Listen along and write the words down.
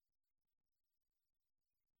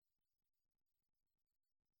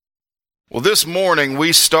Well, this morning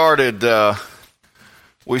we started a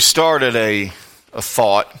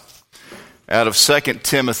thought out of 2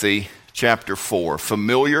 Timothy chapter 4.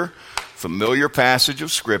 Familiar passage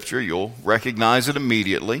of Scripture. You'll recognize it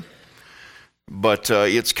immediately. But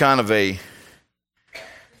it's kind of a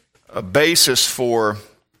basis for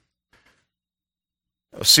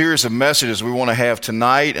a series of messages we want to have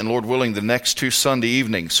tonight and, Lord willing, the next two Sunday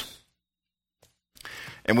evenings.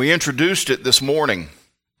 And we introduced it this morning.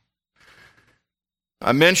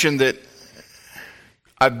 I mentioned that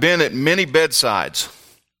I've been at many bedsides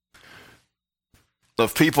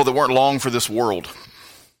of people that weren't long for this world.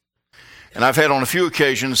 And I've had on a few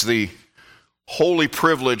occasions the holy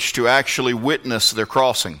privilege to actually witness their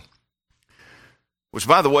crossing, which,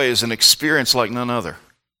 by the way, is an experience like none other.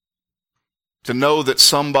 To know that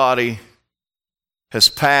somebody has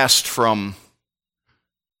passed from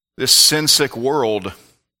this sin-sick world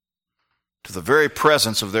to the very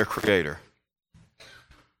presence of their Creator.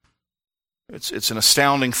 It's an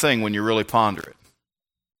astounding thing when you really ponder it.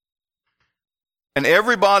 And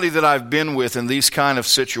everybody that I've been with in these kind of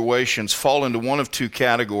situations fall into one of two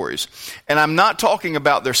categories. And I'm not talking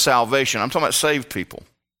about their salvation. I'm talking about saved people.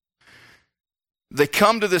 They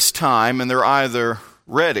come to this time and they're either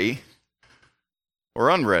ready or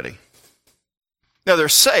unready. Now they're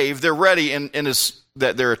saved. They're ready in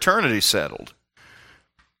that their eternity settled.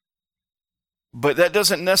 But that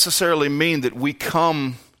doesn't necessarily mean that we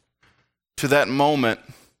come to that moment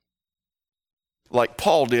like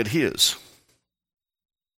Paul did his.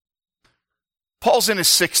 Paul's in his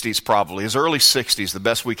 60s probably, his early 60s, the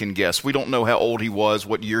best we can guess. We don't know how old he was,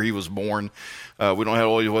 what year he was born. We don't know how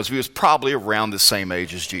old he was. He was probably around the same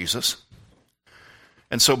age as Jesus.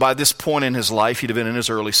 And so by this point in his life, he'd have been in his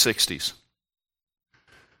early 60s.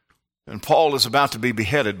 And Paul is about to be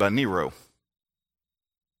beheaded by Nero.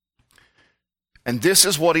 And this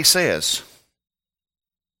is what he says.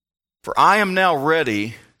 For I am now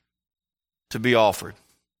ready to be offered.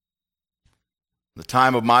 The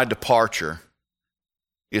time of my departure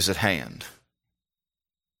is at hand.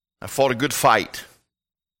 I fought a good fight.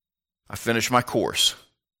 I finished my course.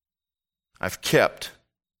 I've kept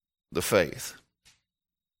the faith.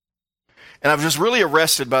 And I'm just really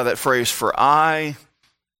arrested by that phrase, for I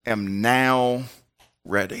am now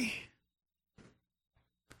ready.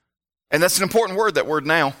 And that's an important word, that word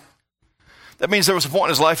now. That means there was a point in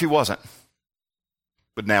his life he wasn't.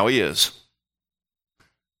 But now he is.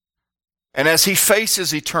 And as he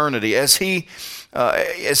faces eternity, as he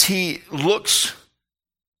looks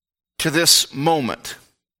to this moment,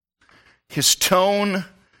 his tone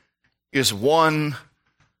is one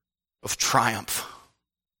of triumph.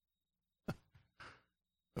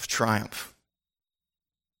 Of triumph.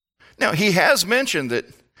 Now, he has mentioned that,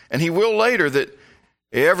 and he will later, that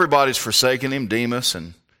everybody's forsaken him, Demas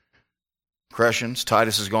and Crescens.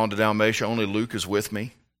 Titus has gone to Dalmatia. Only Luke is with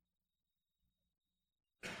me.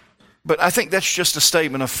 But I think that's just a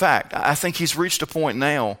statement of fact. I think he's reached a point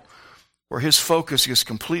now where his focus is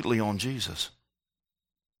completely on Jesus.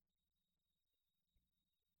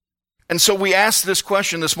 And so we asked this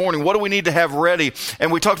question this morning, what do we need to have ready?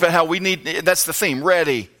 And we talked about how we need, that's the theme,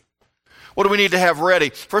 ready. What do we need to have ready?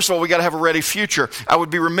 First of all, we got to have a ready future. I would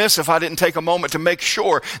be remiss if I didn't take a moment to make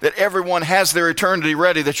sure that everyone has their eternity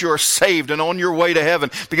ready, that you are saved and on your way to heaven,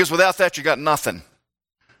 because without that, you got nothing.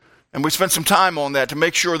 And we spent some time on that to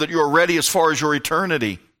make sure that you are ready as far as your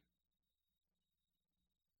eternity.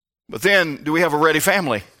 But then, do we have a ready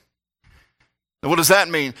family? Now, what does that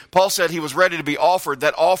mean? Paul said he was ready to be offered.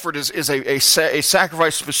 That offered is a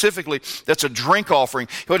sacrifice specifically that's a drink offering.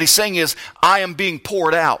 What he's saying is, I am being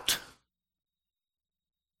poured out.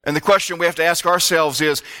 And the question we have to ask ourselves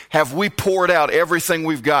is, have we poured out everything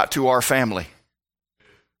we've got to our family?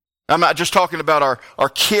 I'm not just talking about our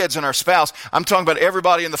kids and our spouse. I'm talking about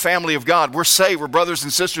everybody in the family of God. We're saved. We're brothers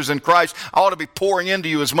and sisters in Christ. I ought to be pouring into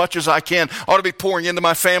you as much as I can. I ought to be pouring into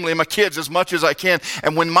my family and my kids as much as I can.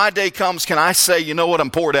 And when my day comes, can I say, you know what, I'm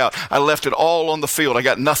poured out. I left it all on the field. I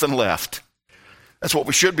got nothing left. That's what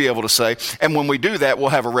we should be able to say. And when we do that, we'll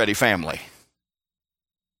have a ready family.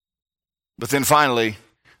 But then finally,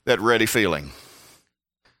 that ready feeling.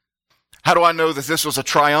 How do I know that this was a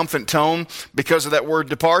triumphant tone? Because of that word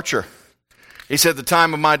departure. He said, the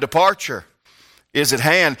time of my departure is at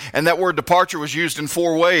hand. And that word departure was used in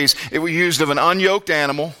four ways. It was used of an unyoked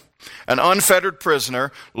animal, an unfettered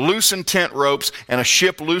prisoner, loosened tent ropes, and a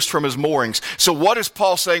ship loosed from his moorings. So what is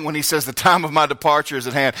Paul saying when he says the time of my departure is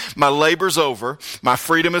at hand? My labor's over, my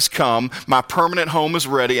freedom has come, my permanent home is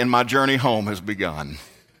ready, and my journey home has begun.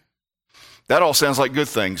 That all sounds like good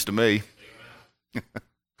things to me.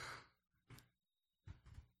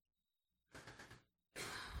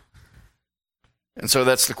 And so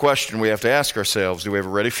that's the question we have to ask ourselves. Do we have a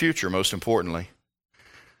ready future, most importantly?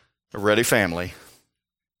 A ready family,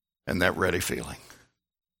 and that ready feeling.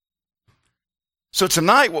 So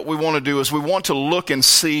tonight what we want to do is we want to look and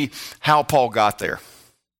see how Paul got there.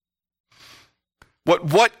 What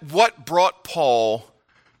brought Paul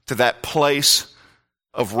to that place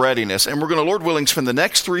of readiness? And we're going to, Lord willing, spend the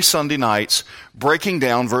next 3 Sunday nights breaking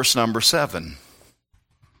down verse number 7.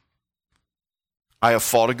 I have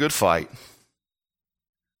fought a good fight.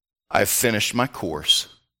 I have finished my course.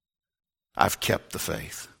 I've kept the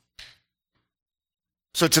faith.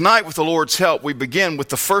 So tonight, with the Lord's help, we begin with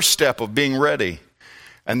the first step of being ready,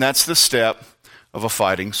 and that's the step of a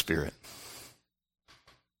fighting spirit.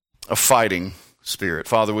 A fighting spirit.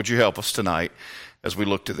 Father, would you help us tonight as we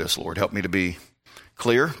look to this, Lord? Help me to be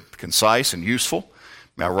clear, concise, and useful.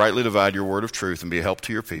 May I rightly divide your word of truth and be a help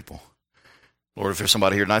to your people. Lord, if there's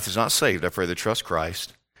somebody here tonight that's not saved, I pray they trust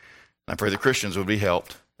Christ. I pray that Christians would be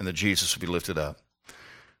helped and that Jesus would be lifted up.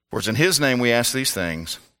 For it's in his name we ask these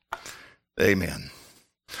things. Amen.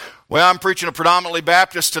 Well, I'm preaching a predominantly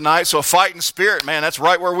Baptist tonight, so a fighting spirit, man, that's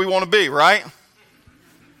right where we want to be, right?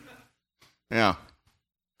 Yeah.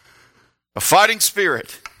 A fighting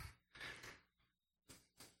spirit.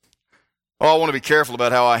 Oh, I want to be careful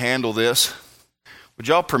about how I handle this. Would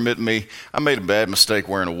y'all permit me? I made a bad mistake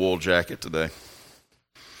wearing a wool jacket today.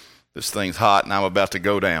 This thing's hot and I'm about to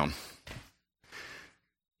go down.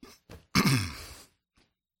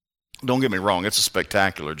 Don't get me wrong, it's a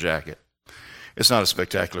spectacular jacket. It's not as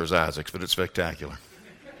spectacular as Isaac's, but it's spectacular.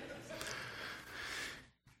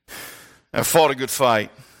 I fought a good fight.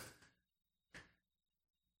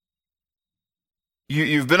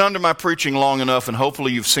 You've been under my preaching long enough, and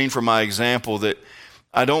hopefully you've seen from my example that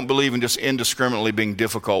I don't believe in just indiscriminately being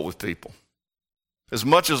difficult with people. As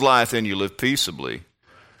much as lieth in you, live peaceably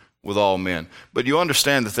with all men. But you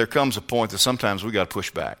understand that there comes a point that sometimes we got to push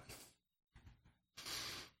back.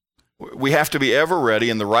 We have to be ever ready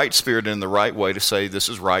in the right spirit and in the right way to say this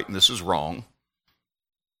is right and this is wrong,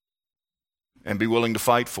 and be willing to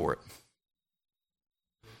fight for it.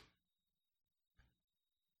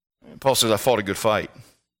 Paul says, I fought a good fight.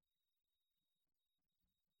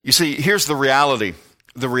 You see, here's the reality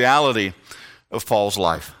of Paul's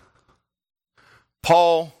life.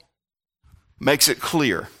 Paul makes it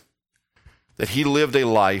clear that he lived a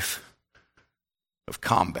life of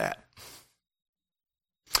combat.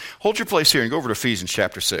 Hold your place here and go over to Ephesians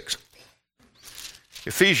chapter 6.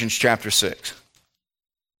 Ephesians chapter 6.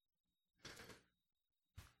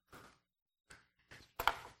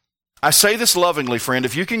 I say this lovingly, friend.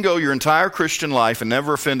 If you can go your entire Christian life and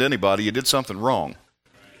never offend anybody, you did something wrong.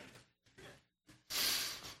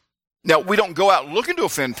 Now, we don't go out looking to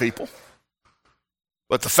offend people.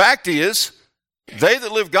 But the fact is, they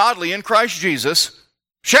that live godly in Christ Jesus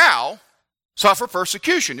shall suffer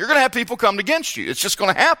persecution. You're going to have people come against you. It's just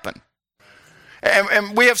going to happen.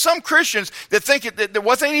 And we have some Christians that think that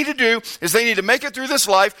what they need to do is they need to make it through this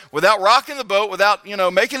life without rocking the boat, without,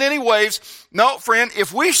 making any waves. No, friend,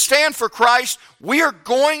 if we stand for Christ, we are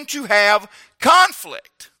going to have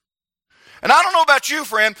conflict. And I don't know about you,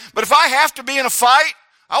 friend, but if I have to be in a fight,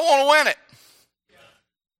 I want to win it.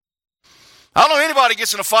 I don't know anybody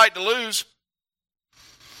gets in a fight to lose.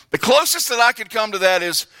 The closest that I could come to that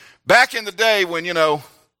is back in the day when,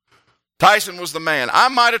 Tyson was the man. I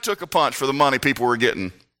might have took a punch for the money people were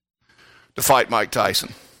getting to fight Mike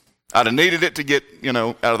Tyson. I'd have needed it to get,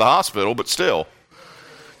 out of the hospital, but still.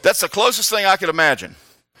 That's the closest thing I could imagine.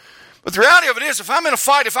 But the reality of it is, if I'm in a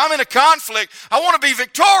fight, if I'm in a conflict, I want to be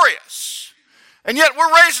victorious. And yet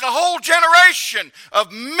we're raising a whole generation of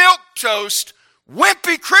milquetoast,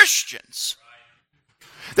 wimpy Christians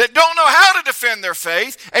that don't know how to defend their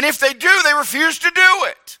faith, and if they do, they refuse to do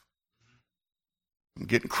it. I'm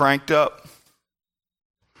getting cranked up.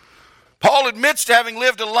 Paul admits to having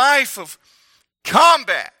lived a life of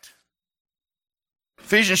combat.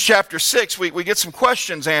 Ephesians chapter 6, we get some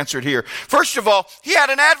questions answered here. First of all, he had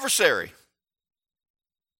an adversary.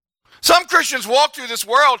 Some Christians walk through this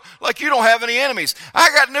world like you don't have any enemies. I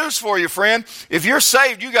got news for you, friend. If you're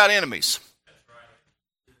saved, you got enemies.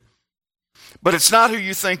 But it's not who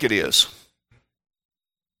you think it is.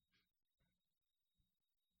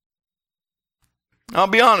 I'll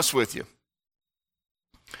be honest with you.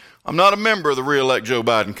 I'm not a member of the re-elect Joe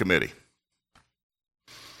Biden committee.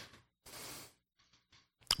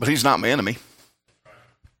 But he's not my enemy.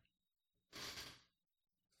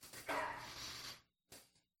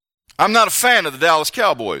 I'm not a fan of the Dallas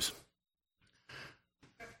Cowboys.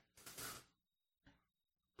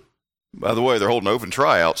 By the way, they're holding open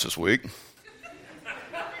tryouts this week.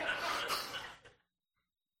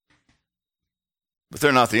 But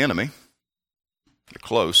they're not the enemy. They're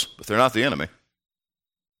close, but they're not the enemy.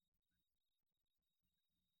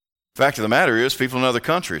 Fact of the matter is, people in other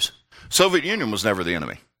countries, Soviet Union was never the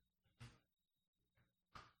enemy.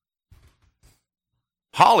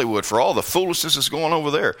 Hollywood, for all the foolishness that's going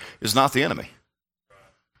over there, is not the enemy.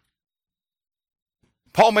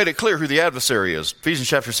 Paul made it clear who the adversary is. Ephesians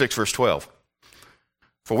chapter 6, verse 12.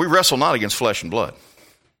 For we wrestle not against flesh and blood,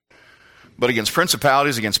 but against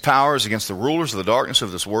principalities, against powers, against the rulers of the darkness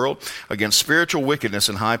of this world, against spiritual wickedness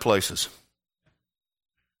in high places.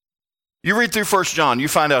 You read through 1 John, you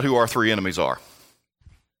find out who our three enemies are.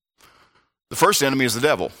 The first enemy is the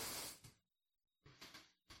devil.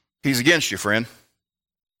 He's against you, friend.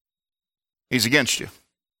 He's against you.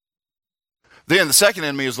 Then the second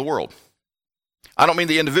enemy is the world. I don't mean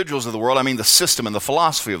the individuals of the world, I mean the system and the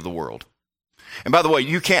philosophy of the world. And by the way,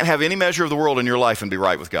 you can't have any measure of the world in your life and be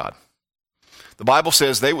right with God. The Bible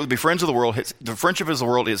says they would be friends of the world. The friendship of the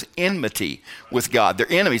world is enmity with God.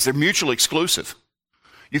 They're enemies. They're mutually exclusive.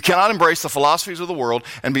 You cannot embrace the philosophies of the world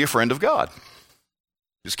and be a friend of God.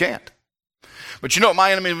 You just can't. But you know what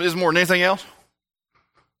my enemy is more than anything else?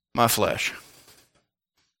 My flesh.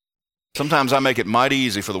 Sometimes I make it mighty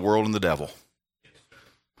easy for the world and the devil.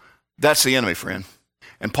 That's the enemy, friend.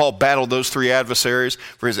 And Paul battled those three adversaries.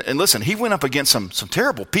 And listen, he went up against some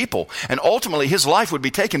terrible people. And ultimately, his life would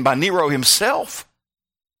be taken by Nero himself.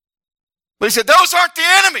 But he said, those aren't the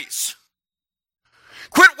enemies.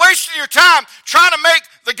 Quit wasting your time trying to make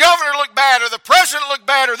the governor look bad, or the president look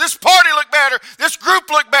bad, or this party look bad, or this group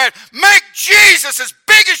look bad. Make Jesus as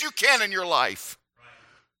big as you can in your life.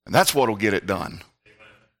 And that's what will get it done.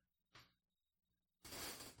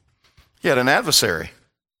 You had an adversary.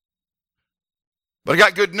 But I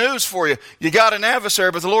got good news for you. You got an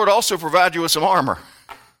adversary, but the Lord also provided you with some armor.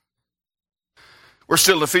 We're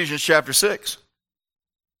still in Ephesians chapter 6.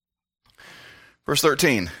 Verse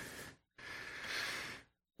 13.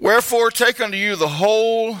 Wherefore take unto you the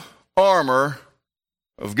whole armor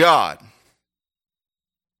of God.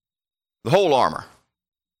 The whole armor.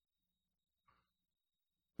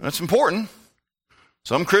 That's important.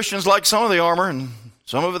 Some Christians like some of the armor, and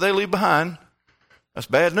some of it they leave behind. That's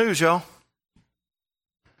bad news, y'all.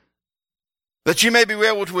 That you may be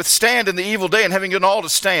able to withstand in the evil day, and having done all to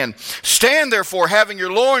stand. Stand therefore, having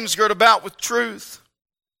your loins girt about with truth.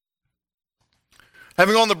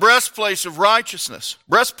 Having on the breastplate of righteousness,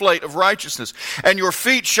 and your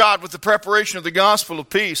feet shod with the preparation of the gospel of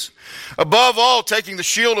peace. Above all, taking the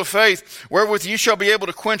shield of faith, wherewith ye shall be able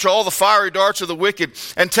to quench all the fiery darts of the wicked,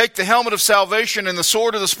 and take the helmet of salvation and the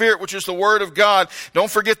sword of the Spirit, which is the word of God. Don't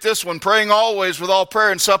forget this one, praying always with all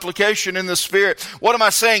prayer and supplication in the Spirit. What am I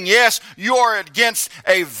saying? Yes, you are against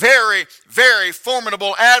a very, very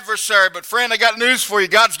formidable adversary, but friend, I got news for you.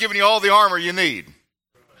 God's given you all the armor you need.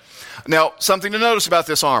 Now, something to notice about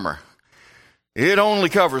this armor. It only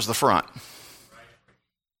covers the front.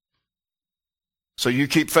 So you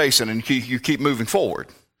keep facing and you keep moving forward.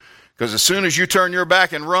 Because as soon as you turn your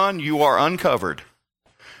back and run, you are uncovered.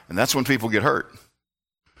 And that's when people get hurt.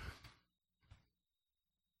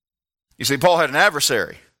 You see, Paul had an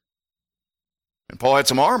adversary. And Paul had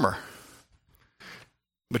some armor.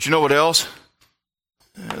 But you know what else?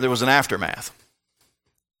 There was an aftermath.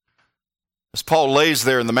 As Paul lays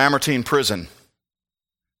there in the Mamertine prison,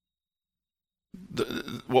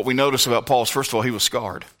 what we notice about Paul is, first of all, he was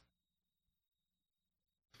scarred.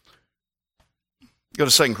 Go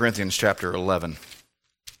to 2 Corinthians chapter 11.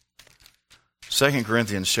 2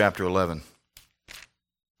 Corinthians chapter 11.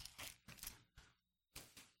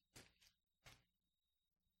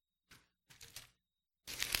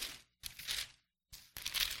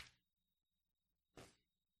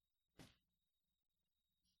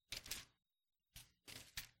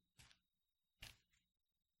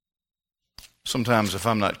 Sometimes if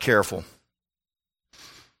I'm not careful,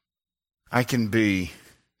 I can be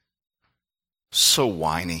so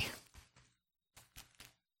whiny.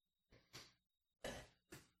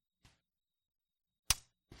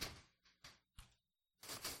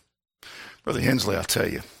 Brother Hensley, I'll tell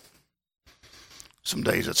you, some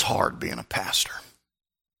days it's hard being a pastor.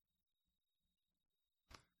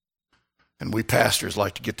 And we pastors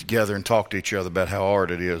like to get together and talk to each other about how hard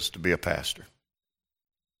it is to be a pastor.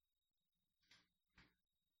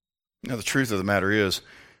 Now, the truth of the matter is,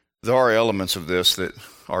 there are elements of this that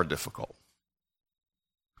are difficult.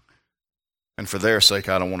 And for their sake,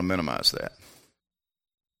 I don't want to minimize that.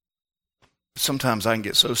 Sometimes I can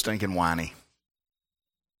get so stinking whiny.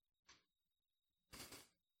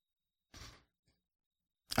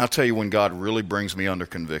 I'll tell you when God really brings me under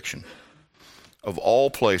conviction. Of all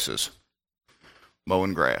places,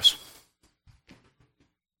 mowing grass.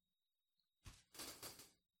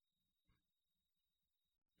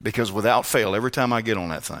 Because without fail, every time I get on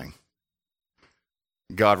that thing,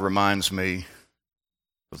 God reminds me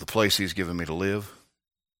of the place He's given me to live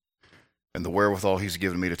and the wherewithal He's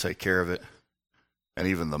given me to take care of it, and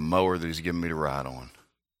even the mower that He's given me to ride on.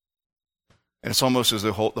 And it's almost as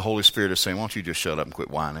though the Holy Spirit is saying, why don't you just shut up and quit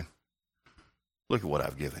whining? Look at what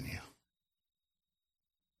I've given you.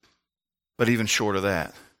 But even short of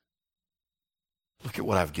that, look at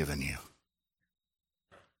what I've given you.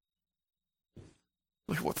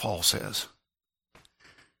 Look at what Paul says.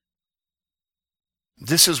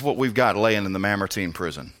 This is what we've got laying in the Mamertine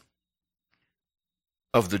prison.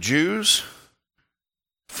 Of the Jews,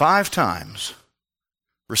 5 times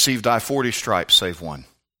received I 40 stripes, save one.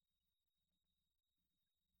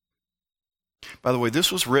 By the way,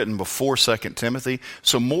 this was written before 2 Timothy,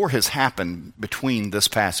 so more has happened between this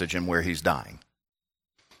passage and where he's dying.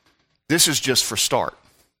 This is just for start.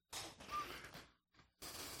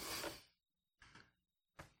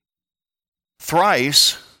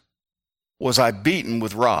 Thrice was I beaten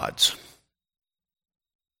with rods.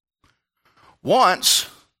 Once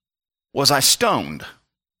was I stoned.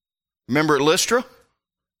 Remember at Lystra?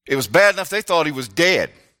 It was bad enough they thought he was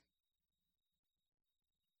dead.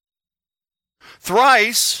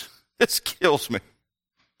 Thrice, this kills me.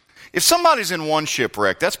 If somebody's in one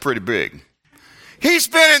shipwreck, that's pretty big. He's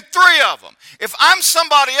been in 3 of them. If I'm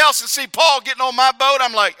somebody else and see Paul getting on my boat,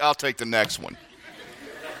 I'm like, I'll take the next one.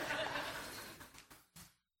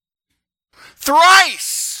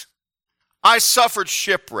 Thrice I suffered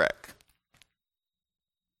shipwreck.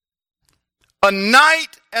 A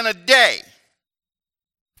night and a day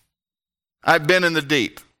I've been in the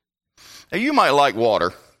deep. Now you might like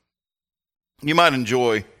water. You might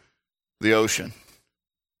enjoy the ocean.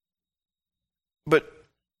 But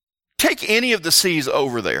take any of the seas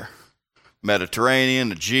over there.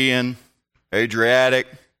 Mediterranean, Aegean, Adriatic.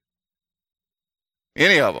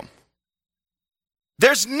 Any of them.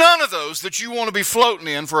 There's none of those that you want to be floating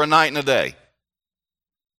in for a night and a day.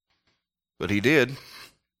 But he did.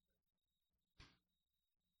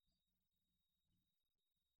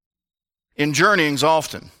 In journeyings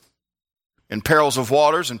often, in perils of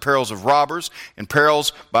waters, in perils of robbers, in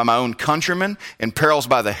perils by my own countrymen, in perils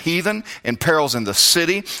by the heathen, in perils in the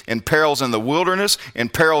city, in perils in the wilderness, in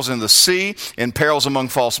perils in the sea, in perils among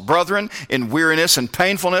false brethren, in weariness and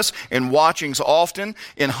painfulness, in watchings often,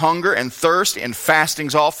 in hunger and thirst, in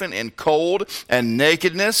fastings often, in cold and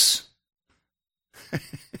nakedness.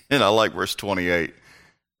 And I like verse 28.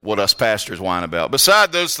 What us pastors whine about.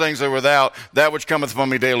 Beside those things that are without, that which cometh upon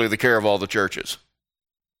me daily, the care of all the churches.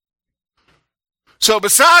 So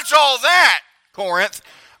besides all that, Corinth,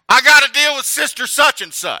 I got to deal with sister such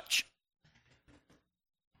and such.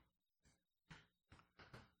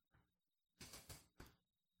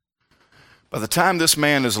 By the time this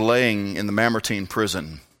man is laying in the Mamertine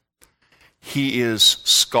prison, he is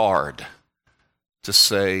scarred, to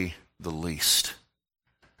say the least.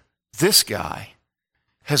 This guy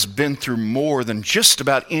has been through more than just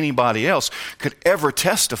about anybody else could ever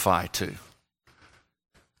testify to.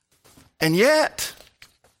 And yet,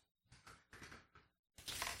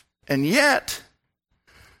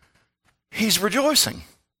 he's rejoicing.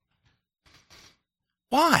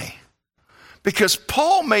 Why? Because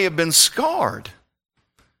Paul may have been scarred,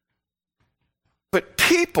 but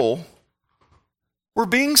people were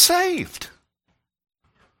being saved.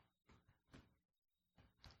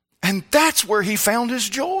 And that's where he found his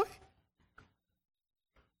joy.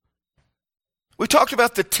 We talked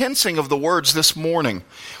about the tensing of the words this morning.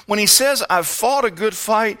 When he says, I've fought a good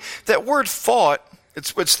fight, that word fought,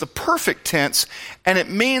 it's the perfect tense, and it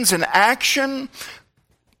means an action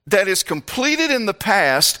that is completed in the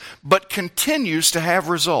past, but continues to have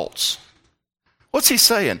results. What's he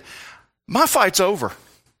saying? My fight's over,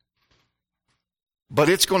 but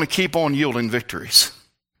it's going to keep on yielding victories.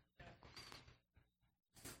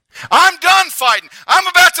 I'm done fighting. I'm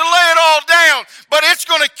about to lay it all down, but it's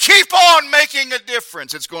going to keep on making a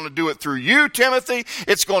difference. It's going to do it through you, Timothy.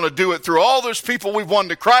 It's going to do it through all those people we've won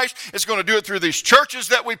to Christ. It's going to do it through these churches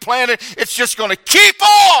that we planted. It's just going to keep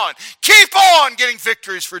on getting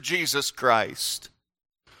victories for Jesus Christ.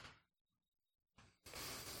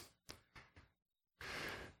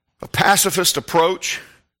 A pacifist approach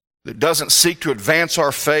that doesn't seek to advance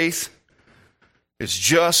our faith is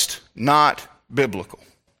just not biblical.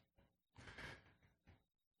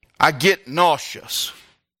 I get nauseous,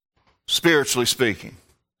 spiritually speaking,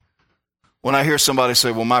 when I hear somebody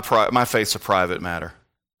say, well, my faith's a private matter.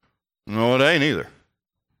 No, it ain't either.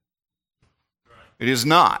 It is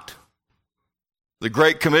not. The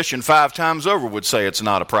Great Commission 5 times over would say it's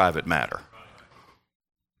not a private matter.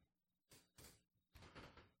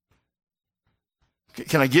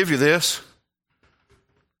 Can I give you this?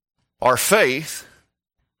 Our faith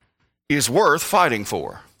is worth fighting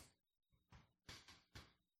for.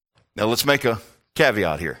 Now let's make a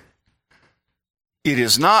caveat here. It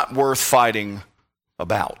is not worth fighting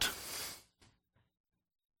about.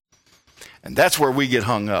 And that's where we get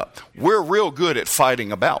hung up. We're real good at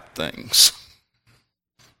fighting about things,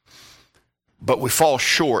 but we fall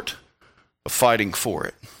short of fighting for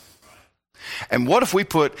it. And what if we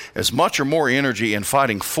put as much or more energy in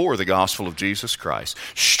fighting for the gospel of Jesus Christ,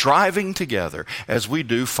 striving together, as we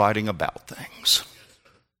do fighting about things?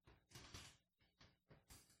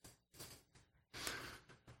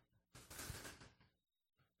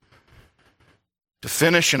 To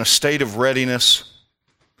finish in a state of readiness,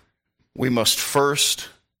 we must first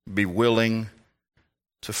be willing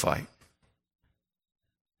to fight.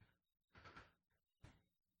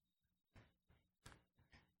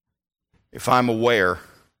 If I'm aware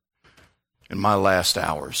in my last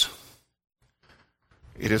hours,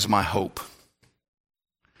 it is my hope,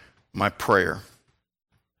 my prayer,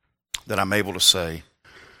 that I'm able to say,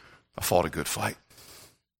 I fought a good fight.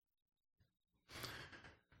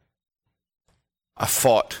 I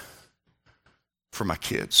fought for my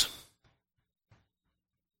kids.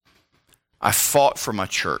 I fought for my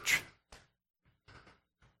church.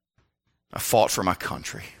 I fought for my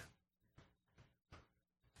country.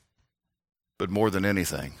 But more than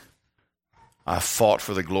anything, I fought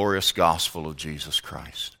for the glorious gospel of Jesus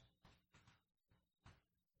Christ.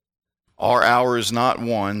 Our hour is not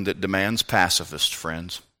one that demands pacifists,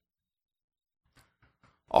 friends.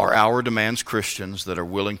 Our hour demands Christians that are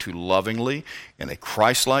willing to lovingly, in a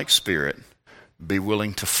Christ-like spirit, be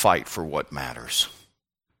willing to fight for what matters.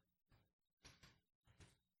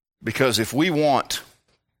 Because if we want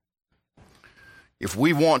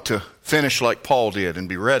to finish like Paul did and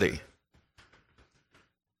be ready,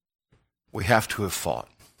 we have to have fought.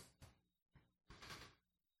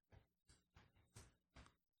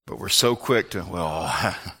 But we're so quick to,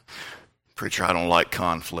 well, preacher, I don't like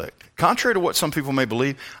conflict. Contrary to what some people may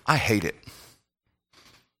believe, I hate it.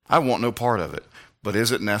 I want no part of it. But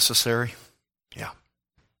is it necessary? Yeah.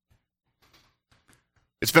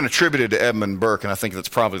 It's been attributed to Edmund Burke, and I think that's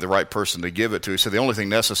probably the right person to give it to. He said the only thing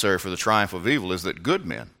necessary for the triumph of evil is that good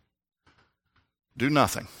men do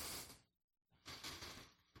nothing.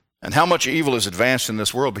 And how much evil is advanced in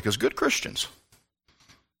this world because good Christians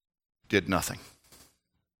did nothing,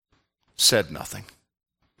 said nothing,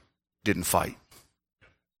 didn't fight.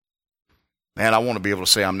 Man, I want to be able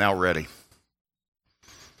to say I'm now ready.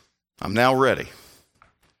 I'm now ready.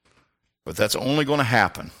 But that's only going to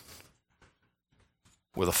happen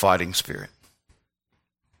with a fighting spirit.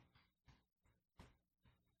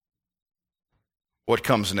 What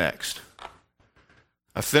comes next?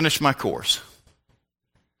 I've finished my course.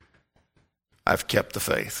 I've kept the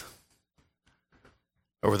faith.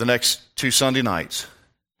 Over the next 2 Sunday nights,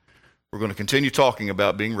 we're going to continue talking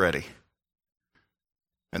about being ready.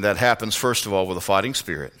 And that happens, first of all, with a fighting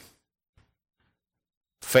spirit,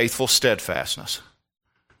 faithful steadfastness,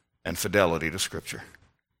 and fidelity to Scripture.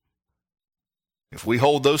 If we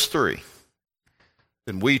hold those 3,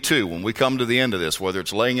 then we too, when we come to the end of this, whether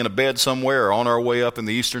it's laying in a bed somewhere or on our way up in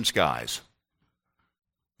the eastern skies,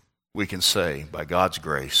 we can say, by God's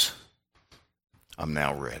grace, I'm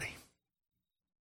now ready.